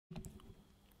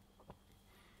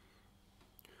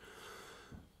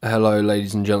Hello,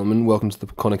 ladies and gentlemen. Welcome to the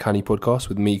Conor Canney Podcast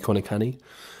with me, Conor Canney.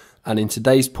 And in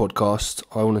today's podcast,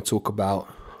 I want to talk about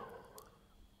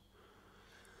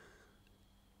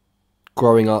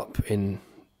growing up in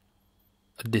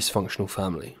a dysfunctional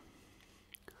family.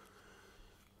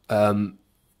 Now,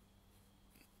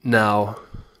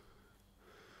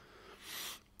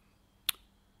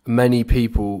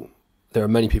 there are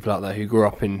many people out there who grew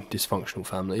up in dysfunctional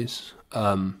families.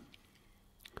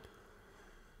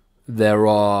 There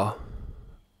are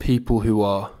people who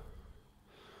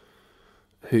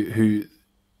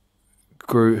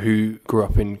grew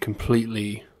up in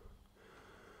completely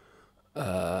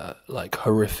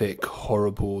horrific,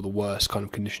 horrible, the worst kind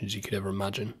of conditions you could ever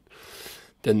imagine.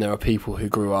 Then there are people who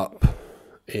grew up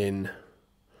in,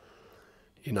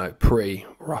 pretty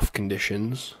rough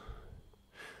conditions.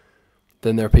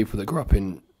 Then there are people that grew up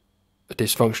in a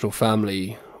dysfunctional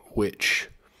family which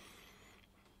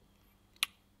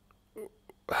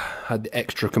had the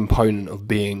extra component of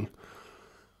being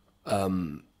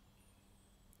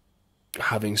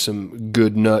having some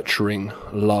good nurturing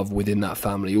love within that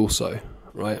family also,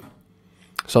 right?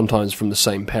 Sometimes from the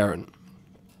same parent,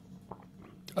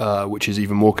 which is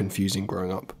even more confusing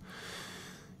growing up,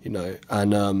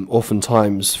 and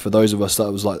oftentimes for those of us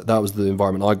that was the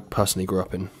environment I personally grew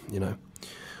up in.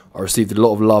 I received a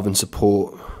lot of love and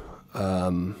support,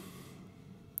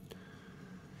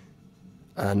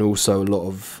 and also a lot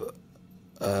of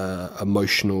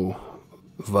emotional,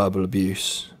 verbal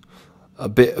abuse, a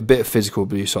bit of physical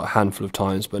abuse, a handful of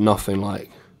times, but nothing like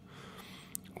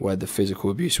where the physical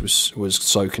abuse was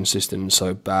so consistent and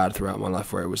so bad throughout my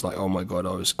life, where it was like, oh my god,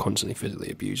 I was constantly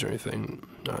physically abused or anything.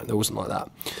 No, there wasn't like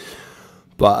that.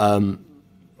 But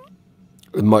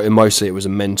mostly it was a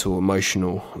mental,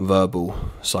 emotional, verbal,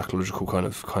 psychological kind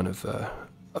of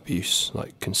abuse,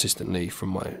 like consistently from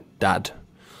my dad.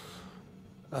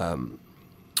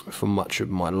 For much of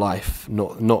my life,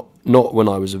 not when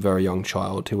I was a very young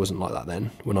child. He wasn't like that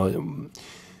then.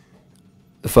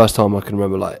 The first time I can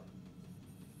remember like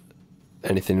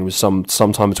anything was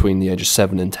sometime between the age of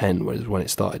 7 and 10 when it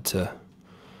started to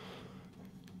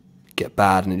get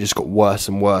bad, and it just got worse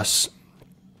and worse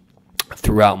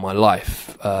throughout my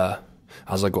life.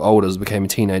 As I got older, as I became a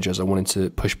teenager, as I wanted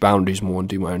to push boundaries more and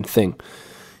do my own thing.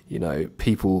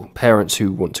 Parents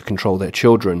who want to control their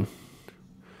children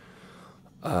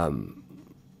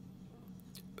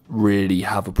really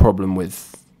have a problem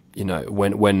with,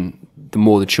 when the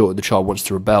more the child wants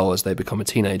to rebel as they become a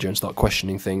teenager and start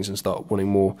questioning things and start wanting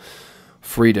more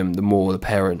freedom, the more the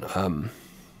parent,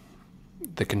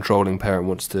 the controlling parent,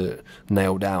 wants to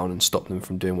nail down and stop them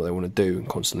from doing what they want to do and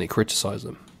constantly criticize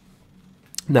them.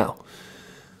 Now,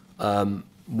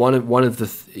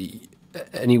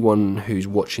 anyone who's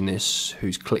watching this,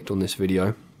 who's clicked on this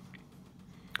video,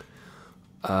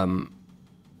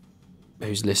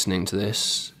 who's listening to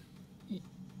this,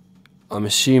 I'm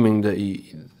assuming that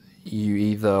you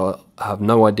either have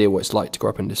no idea what it's like to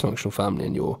grow up in a dysfunctional family,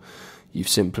 and you've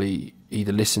simply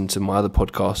either listened to my other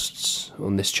podcasts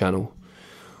on this channel,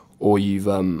 or you've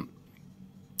come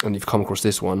across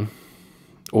this one,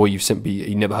 or you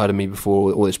never heard of me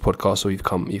before, or this podcast, or you've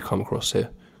come across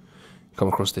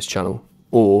this channel,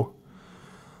 or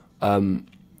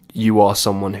you are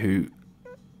someone who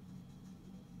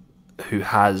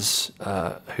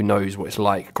knows what it's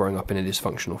like growing up in a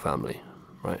dysfunctional family,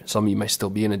 right? Some of you may still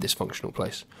be in a dysfunctional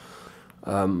place,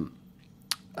 and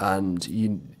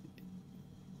you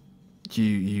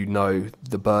know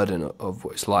the burden of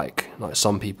what it's like. Like,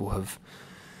 some people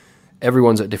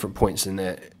everyone's at different points in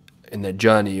their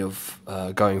journey of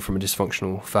going from a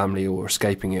dysfunctional family, or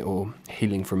escaping it, or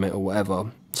healing from it, or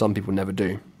whatever. Some people never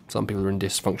do. Some people are in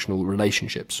dysfunctional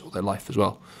relationships all their life as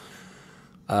well.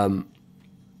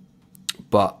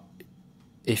 But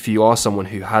if you are someone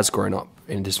who has grown up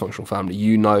in a dysfunctional family,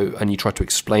 and you try to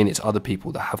explain it to other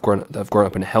people that have grown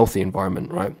up in a healthy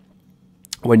environment, right?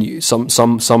 When some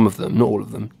of them, not all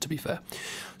of them, to be fair,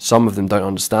 some of them don't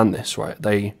understand this, right?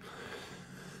 They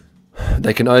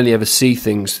can only ever see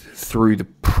things through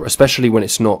especially when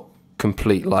it's not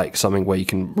complete, like something where you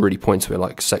can really point to it,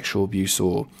 like sexual abuse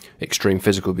or extreme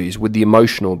physical abuse. With the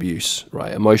emotional abuse,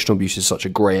 right? Emotional abuse is such a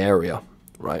grey area,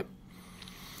 right?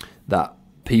 That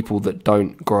people that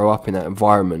don't grow up in that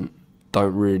environment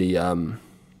don't really don't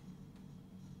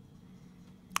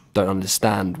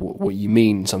understand what you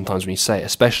mean sometimes when you say it,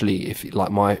 especially if,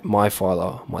 like, my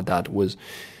father, my dad,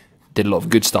 did a lot of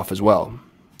good stuff as well,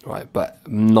 right? But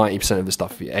 90% of the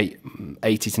stuff, 80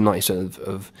 to 90%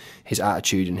 of his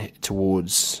attitude and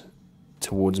towards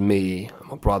me,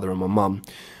 my brother and my mum,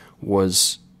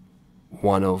 was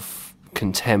one of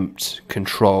contempt,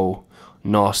 control,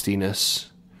 nastiness,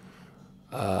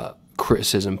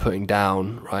 criticism, putting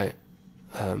down, right,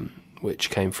 which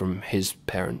came from his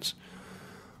parents,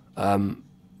 and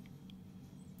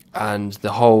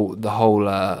the whole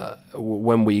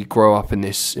when we grow up in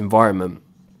this environment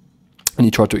and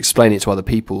you try to explain it to other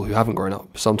people who haven't grown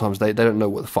up, sometimes they don't know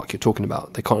what the fuck you're talking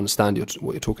about. They can't understand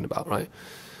what you're talking about, right?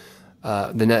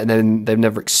 They've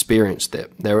never experienced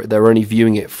it. They're only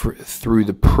viewing it through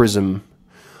the prism,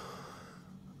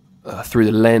 through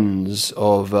the lens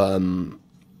of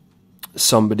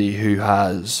somebody who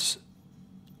has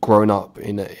grown up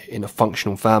in a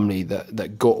functional family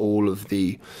that got all of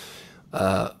the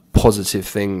positive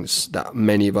things that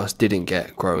many of us didn't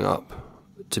get growing up.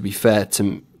 To be fair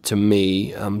to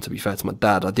me, to be fair to my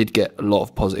dad, I did get a lot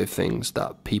of positive things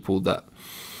that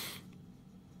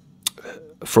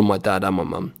from my dad and my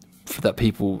mum, that a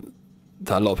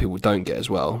lot of people don't get as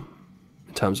well,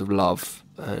 in terms of love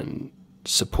and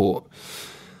support.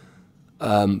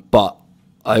 But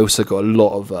I also got a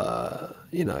lot of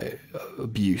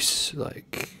abuse,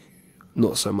 like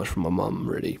not so much from my mum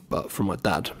really, but from my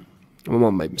dad. My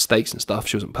mum made mistakes and stuff.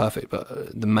 She wasn't perfect,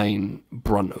 but the main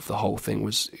brunt of the whole thing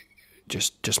was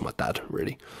just my dad,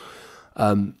 really.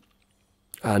 And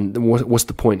what's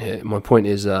the point here? My point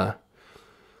is,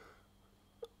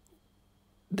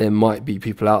 there might be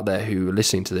people out there who are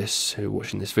listening to this, who are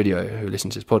watching this video, who listen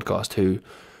to this podcast, who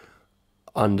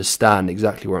understand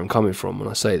exactly where I'm coming from when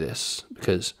I say this,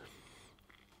 because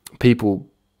people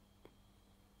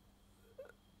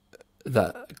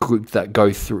that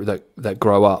go through, that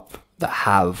grow up, that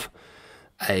have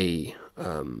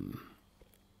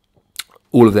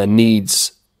all of their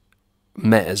needs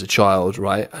met as a child,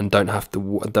 right, and don't have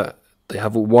to, they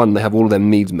have all of their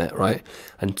needs met, right,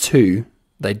 and two,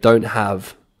 they don't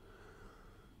have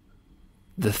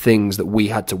the things that we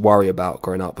had to worry about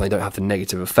growing up. They don't have the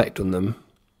negative effect on them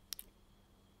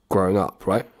growing up,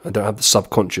 right? They don't have the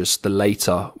subconscious, the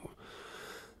later,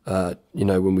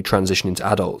 when we transition into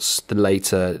adults,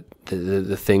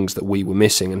 the things that we were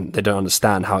missing, and they don't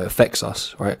understand how it affects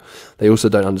us, right? They also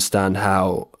don't understand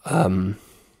how, that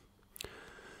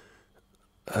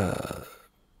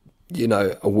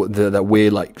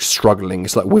we're like struggling.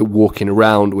 It's like we're walking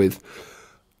around with,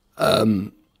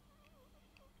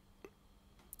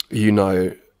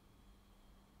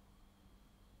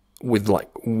 with like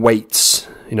weights,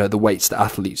 the weights that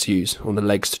athletes use on the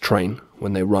legs to train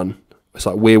when they run. It's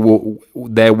like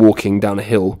they're walking down a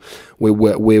hill, we're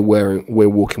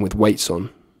walking with weights on,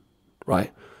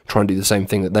 right? Trying to do the same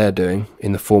thing that they're doing,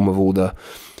 in the form of all the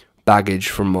baggage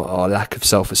from our lack of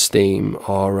self-esteem,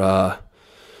 our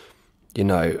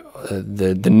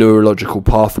the neurological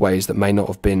pathways that may not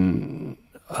have been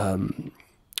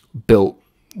built,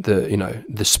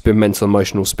 the mental,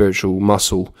 emotional, spiritual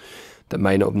muscle that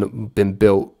may not have been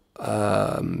built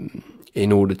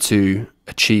in order to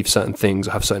achieve certain things,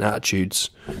 or have certain attitudes,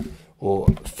 or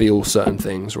feel certain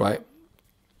things, right?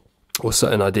 Or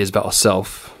certain ideas about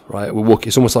ourselves, right? We're walking.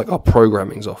 It's almost like our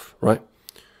programming's off, right?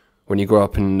 When you grow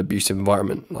up in an abusive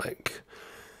environment, like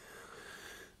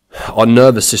our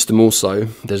nervous system, also,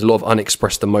 there's a lot of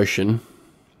unexpressed emotion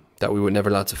that we were never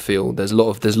allowed to feel. There's a lot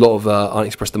of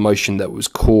unexpressed emotion that was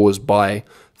caused by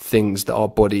things that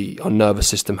our nervous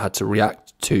system had to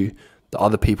react to, that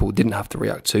other people didn't have to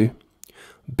react to,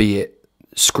 be it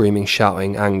screaming,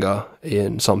 shouting, anger.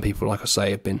 And some people, like I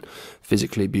say, have been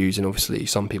physically abused, and obviously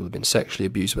some people have been sexually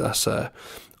abused, but that's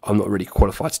I'm not really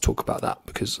qualified to talk about that,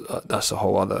 because that's a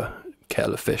whole other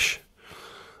kettle of fish.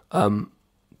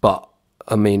 But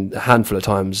I mean, a handful of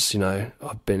times,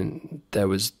 there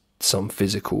was some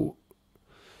physical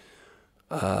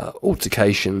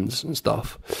altercations and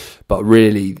stuff, but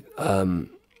really,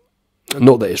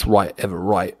 not that it's ever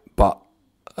right, but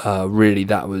really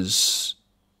that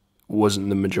wasn't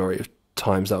the majority of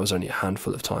times. That was only a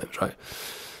handful of times, right?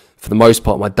 For the most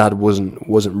part, my dad wasn't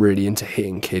really into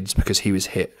hitting kids, because he was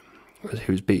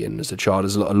beaten as a child.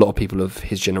 As a lot of people of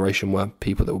his generation were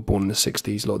people that were born in the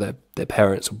 60s. A lot of their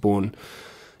parents were born,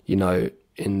 in the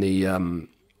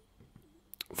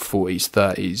 40s,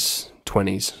 30s,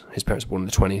 20s. His parents were born in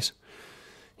the 20s,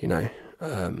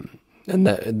 and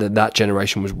that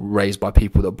generation was raised by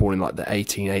people that were born in like the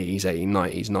 1880s,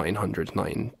 1890s,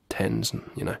 1900s,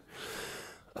 1910s,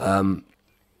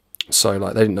 so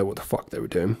like they didn't know what the fuck they were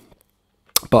doing.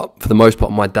 But for the most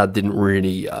part, my dad didn't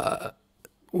really,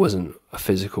 wasn't a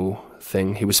physical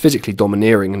thing. He was physically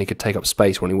domineering, and he could take up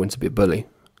space when he wanted to be a bully,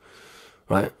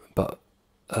 right? But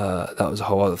that was a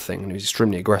whole other thing, and he was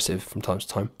extremely aggressive from time to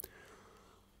time.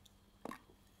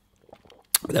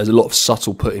 But there's a lot of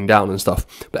subtle putting down and stuff.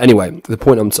 But anyway, the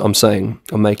point I'm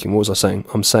making, what was I saying?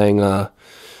 I'm saying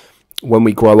when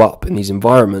we grow up in these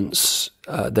environments,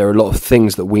 there are a lot of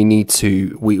things that we need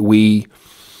to, a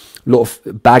lot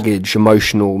of baggage,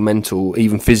 emotional, mental,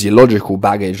 even physiological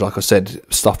baggage, like I said,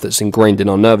 stuff that's ingrained in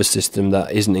our nervous system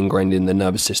that isn't ingrained in the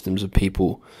nervous systems of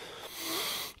people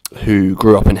who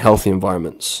grew up in healthy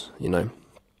environments, you know.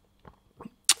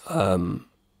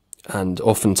 And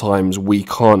oftentimes we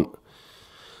can't,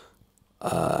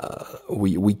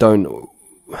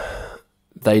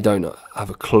 they don't have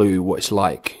a clue what it's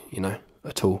like, you know,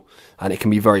 at all. And it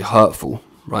can be very hurtful,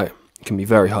 right? It can be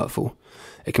very hurtful.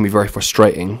 It can be very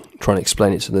frustrating trying to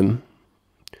explain it to them,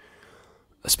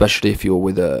 especially if you're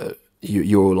with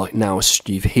you're like now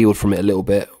you've healed from it a little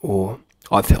bit, or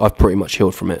I've pretty much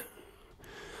healed from it.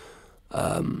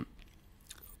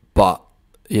 But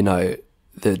you know,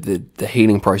 the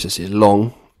healing process is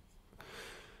long.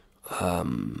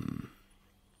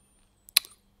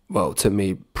 Well, it took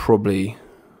me probably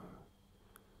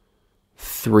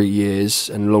 3 years,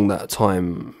 and along that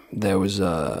time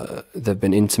there've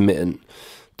been intermittent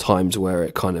times where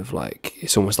it kind of like,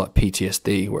 it's almost like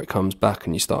PTSD, where it comes back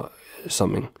and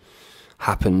something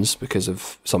happens because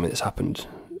of something that's happened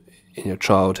in your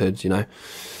childhood, you know,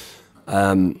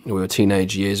 or your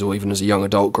teenage years, or even as a young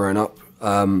adult growing up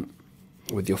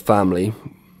with your family.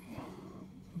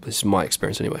 This is my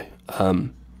experience anyway.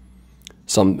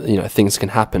 Some, you know, things can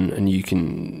happen and it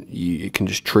can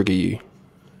just trigger you,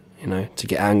 you know, to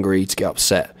get angry, to get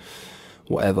upset,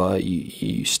 whatever.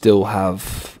 You still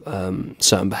have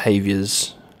certain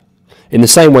behaviours in the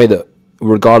same way that,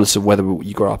 regardless of whether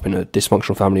you grow up in a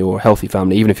dysfunctional family or a healthy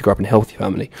family, even if you grow up in a healthy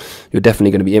family, you're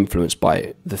definitely going to be influenced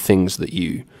by the things that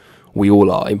we all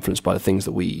are influenced by the things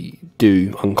that we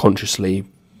do unconsciously,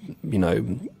 you know,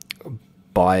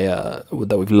 by that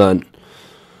we've learnt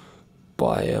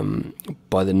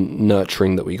by the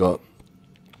nurturing that we got,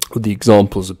 with the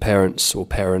examples of parents or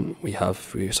parent we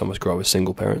have. Some of us grow up with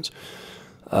single parents.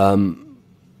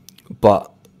 But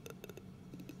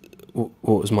what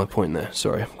was my point there?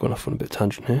 Sorry, I've gone off on a bit of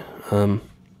tangent here.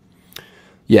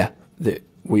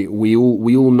 We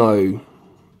all know,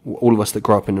 all of us that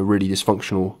grow up in a really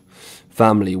dysfunctional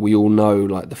family, we all know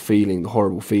like the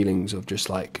horrible feelings of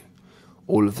just like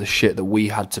all of the shit that we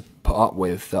had to put up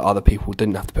with that other people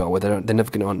didn't have to put up with. They're never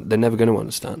going to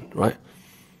understand, right?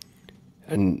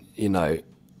 And you know,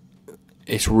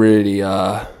 it's really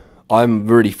I'm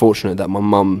really fortunate that my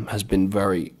mum has been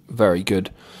very, very good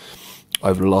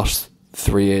over the last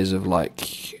 3 years of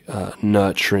like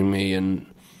nurturing me and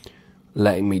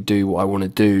letting me do what I want to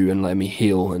do and letting me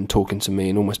heal and talking to me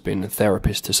and almost being a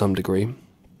therapist to some degree,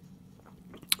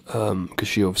 because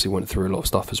she obviously went through a lot of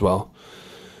stuff as well,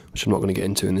 which I'm not going to get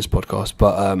into in this podcast.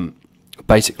 But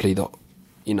basically, that,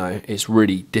 you know, it's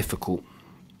really difficult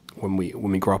when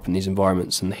we grow up in these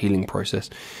environments and the healing process.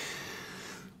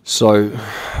 So,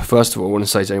 first of all, I want to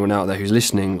say to anyone out there who's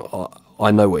listening,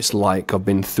 I know what it's like. I've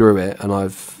been through it, and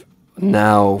I've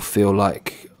now feel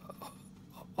like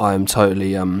I'm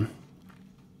totally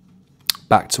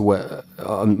back to where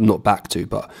I'm not back to,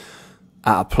 but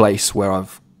at a place where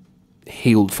I've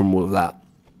healed from all of that.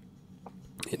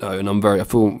 You know, and I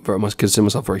feel very much, consider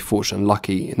myself very fortunate and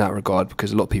lucky in that regard,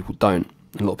 because a lot of people don't.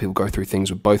 A lot of people go through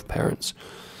things with both parents.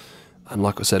 And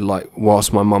like I said, like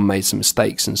whilst my mum made some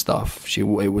mistakes and stuff, it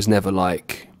was never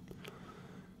like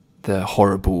the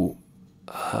horrible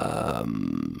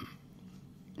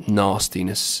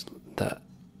nastiness that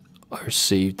I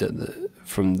received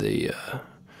from the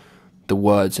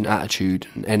words and attitude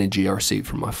and energy I received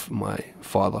from my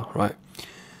father, right?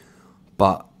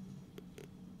 But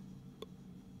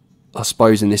I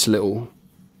suppose in this little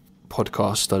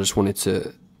podcast, I just wanted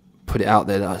to put it out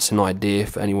there that it's an idea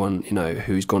for anyone, you know,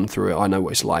 who's gone through it. I know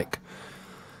what it's like,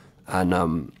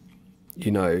 and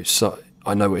you know, so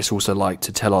I know what it's also like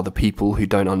to tell other people who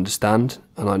don't understand,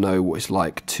 and I know what it's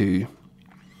like to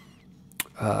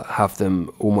have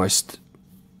them almost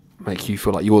make you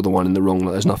feel like you're the one in the wrong,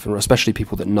 like there's nothing, especially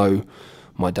people that know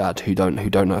my dad who don't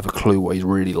have a clue what he's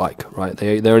really like, right?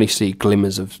 They only see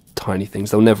glimmers of tiny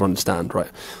things. They'll never understand,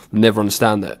 right? They'll never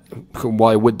understand that.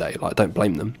 Why would they? Like, don't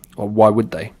blame them. Or why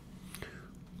would they?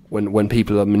 When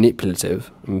people are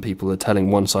manipulative and people are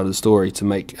telling one side of the story to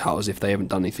make out as if they haven't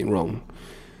done anything wrong,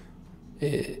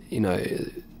 you know,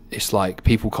 it's like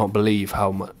people can't believe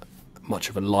how much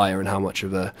of a liar and how much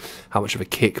of a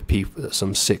kick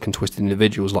some sick and twisted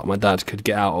individuals like my dad could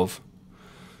get out of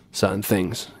certain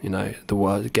things. You know, the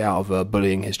word get out of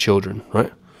bullying his children,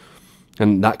 right?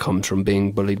 And that comes from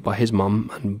being bullied by his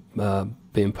mum and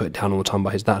being put down all the time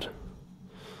by his dad,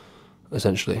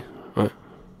 essentially, right?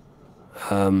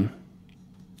 And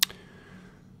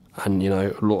you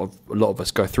know, a lot of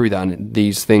us go through that, and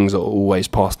these things are always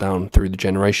passed down through the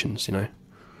generations. You know,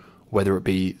 whether it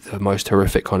be the most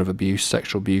horrific kind of abuse,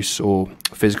 sexual abuse, or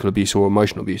physical abuse, or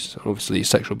emotional abuse. And obviously,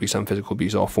 sexual abuse and physical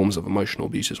abuse are forms of emotional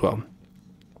abuse as well.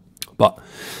 But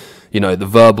the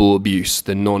verbal abuse,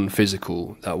 the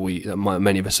non-physical that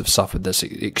many of us have suffered, that's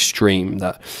extreme.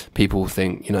 That people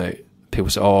think, people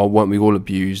say, "Oh, weren't we all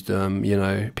abused?"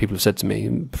 People have said to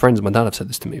me, friends of my dad have said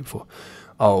this to me before.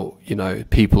 Oh,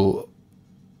 people,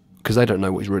 because they don't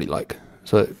know what he's really like.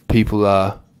 So people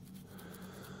are.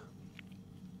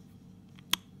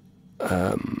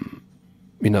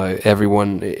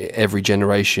 Every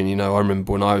generation, I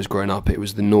remember when I was growing up, it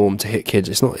was the norm to hit kids.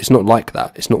 It's not like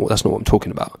that. That's not what I'm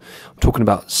talking about. I'm talking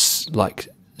about like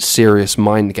serious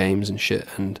mind games and shit,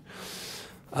 and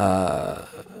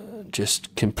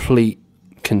just complete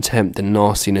contempt and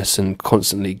nastiness, and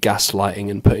constantly gaslighting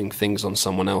and putting things on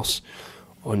someone else,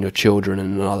 on your children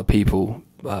and other people.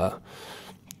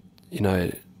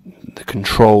 The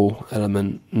control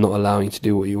element, not allowing you to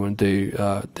do what you want to do,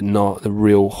 the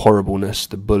real horribleness,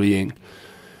 the bullying,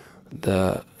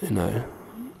 the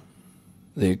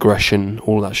aggression,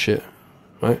 all that shit,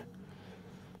 right?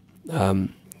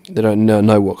 They don't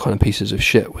know what kind of pieces of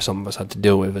shit some of us had to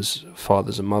deal with as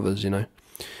fathers and mothers,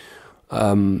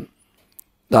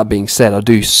 That being said, I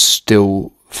do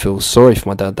still feel sorry for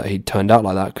my dad that he turned out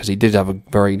like that, because he did have a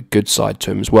very good side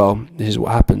to him as well. This is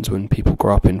what happens when people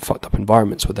grow up in fucked up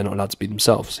environments where they're not allowed to be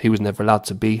themselves. He was never allowed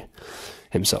to be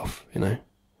himself,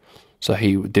 so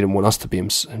he didn't want us to be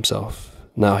himself.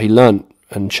 Now, he learnt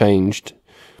and changed.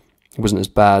 He wasn't as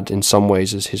bad in some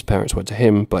ways as his parents were to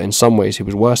him, but in some ways he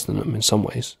was worse than them in some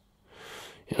ways,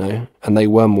 and they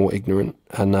were more ignorant,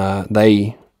 and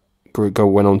they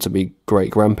went on to be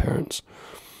great grandparents,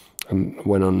 and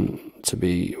went on to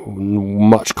be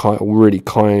really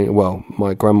kind. Well,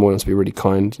 my grandma went on to be really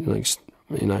kind, for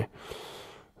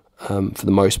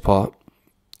the most part.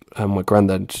 And my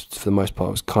granddad, for the most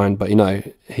part, was kind, but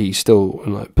he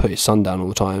still put his son down all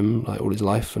the time, all his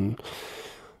life. And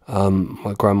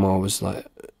my grandma was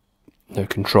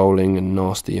controlling and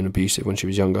nasty and abusive when she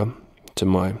was younger to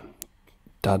my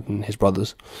dad and his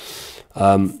brothers.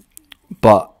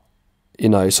 But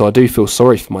so I do feel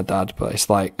sorry for my dad, but it's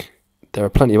like, there are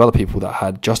plenty of other people that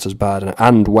had just as bad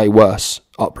and way worse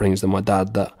upbringings than my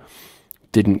dad that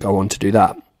didn't go on to do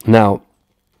that. Now,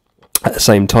 at the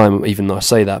same time, even though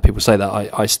people say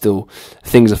that, I still,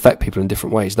 things affect people in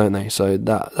different ways, don't they? So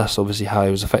that's obviously how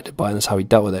he was affected by it, and that's how he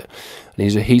dealt with it. And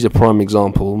he's a prime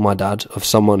example, my dad, of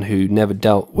someone who never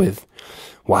dealt with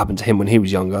what happened to him when he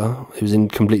was younger. He was in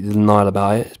complete denial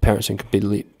about it. His parents were in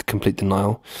complete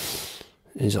denial.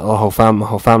 Our whole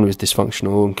family was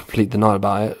dysfunctional and complete denial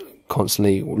about it.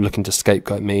 Constantly looking to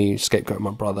scapegoat me, scapegoat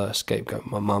my brother, scapegoat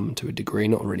my mum to a degree.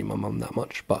 Not really my mum that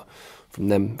much, but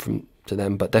to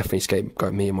them, but definitely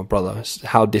scapegoat me and my brother. It's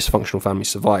how dysfunctional families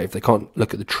survive. They can't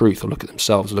look at the truth or look at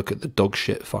themselves, look at the dog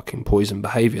shit fucking poison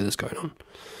behaviour that's going on.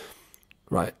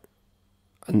 Right.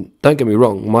 And don't get me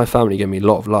wrong, my family gave me a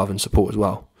lot of love and support as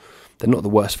well. They're not the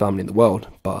worst family in the world,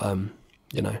 but in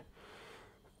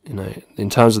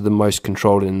terms of the most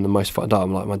controlling and the most fucked up,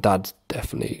 my dad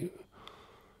definitely,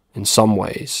 in some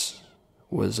ways,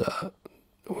 was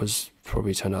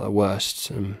probably turned out the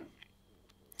worst.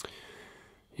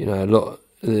 A lot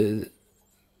of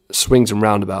swings and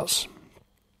roundabouts.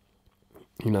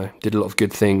 Did a lot of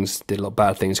good things, did a lot of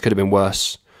bad things. Could have been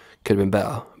worse, could have been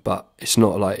better. But it's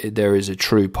not like there is a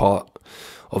true part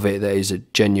of it that is a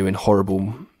genuine,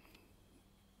 horrible,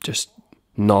 just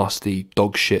nasty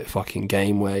dog shit fucking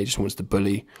game where he just wants to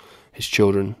bully his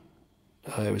children.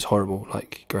 It was horrible,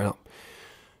 growing up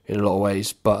in a lot of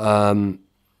ways. But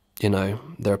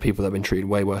there are people that have been treated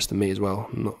way worse than me as well.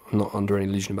 I'm not under any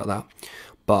illusion about that.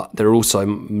 But there are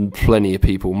also plenty of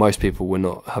people. Most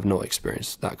people have not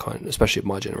experienced that kind, especially of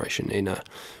my generation in a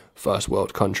first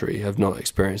world country, have not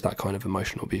experienced that kind of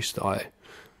emotional abuse that I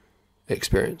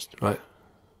experienced. Right.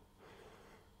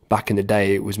 Back in the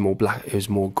day, it was more black. It was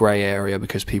more grey area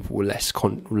because people were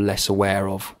less aware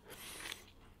of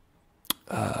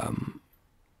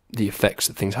the effects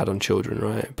that things had on children.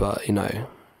 Right. But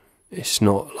it's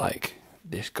not like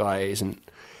this guy isn't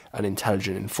an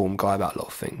intelligent, informed guy about a lot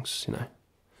of things.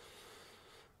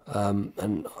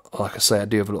 And like I say, I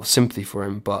do have a lot of sympathy for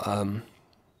him, but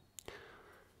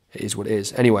it is what it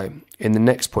is. Anyway, in the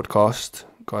next podcast,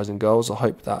 guys and girls, I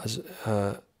hope that has,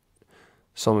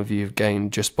 some of you have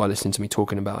gained just by listening to me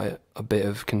talking about it a bit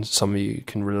of. Some of you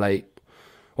can relate.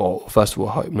 Well, first of all,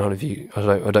 I hope none of you.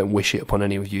 I don't wish it upon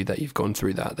any of you that you've gone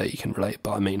through that you can relate.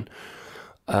 But I mean,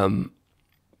 I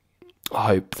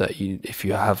hope that if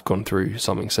you have gone through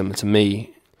something similar to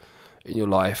me in your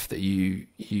life, that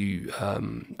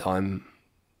I'm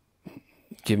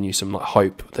given you some like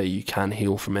hope that you can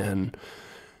heal from it, and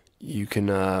you can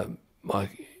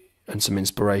and some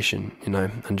inspiration,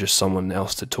 and just someone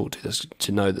else to talk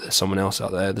to know that there's someone else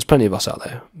out there. There's plenty of us out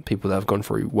there, people that have gone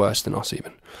through worse than us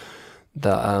even,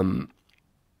 that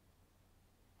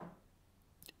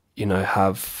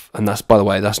and that's, by the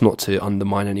way, that's not to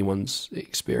undermine anyone's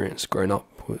experience growing up,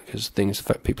 because things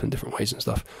affect people in different ways and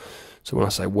stuff. So when I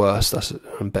say worse, that's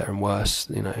better and worse,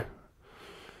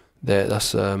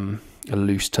 that's a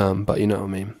loose term, but you know what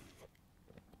I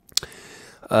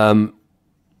mean.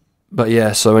 But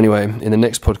yeah, so anyway, in the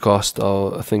next podcast,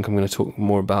 I think I'm going to talk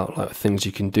more about like things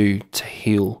you can do to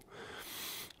heal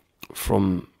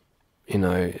from,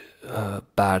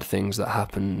 bad things that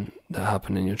happen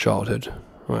in your childhood,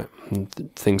 right? And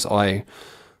things I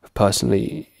have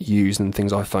personally used and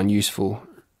things I find useful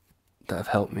that have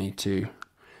helped me to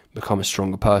become a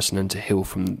stronger person and to heal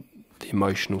from the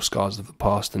emotional scars of the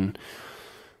past and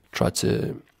try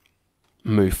to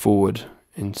move forward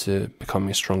into becoming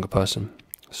a stronger person.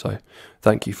 So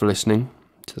thank you for listening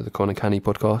to the Conor Canney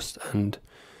podcast, and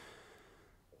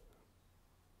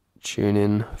tune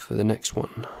in for the next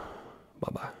one.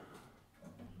 Bye bye.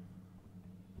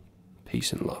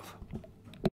 Peace and love.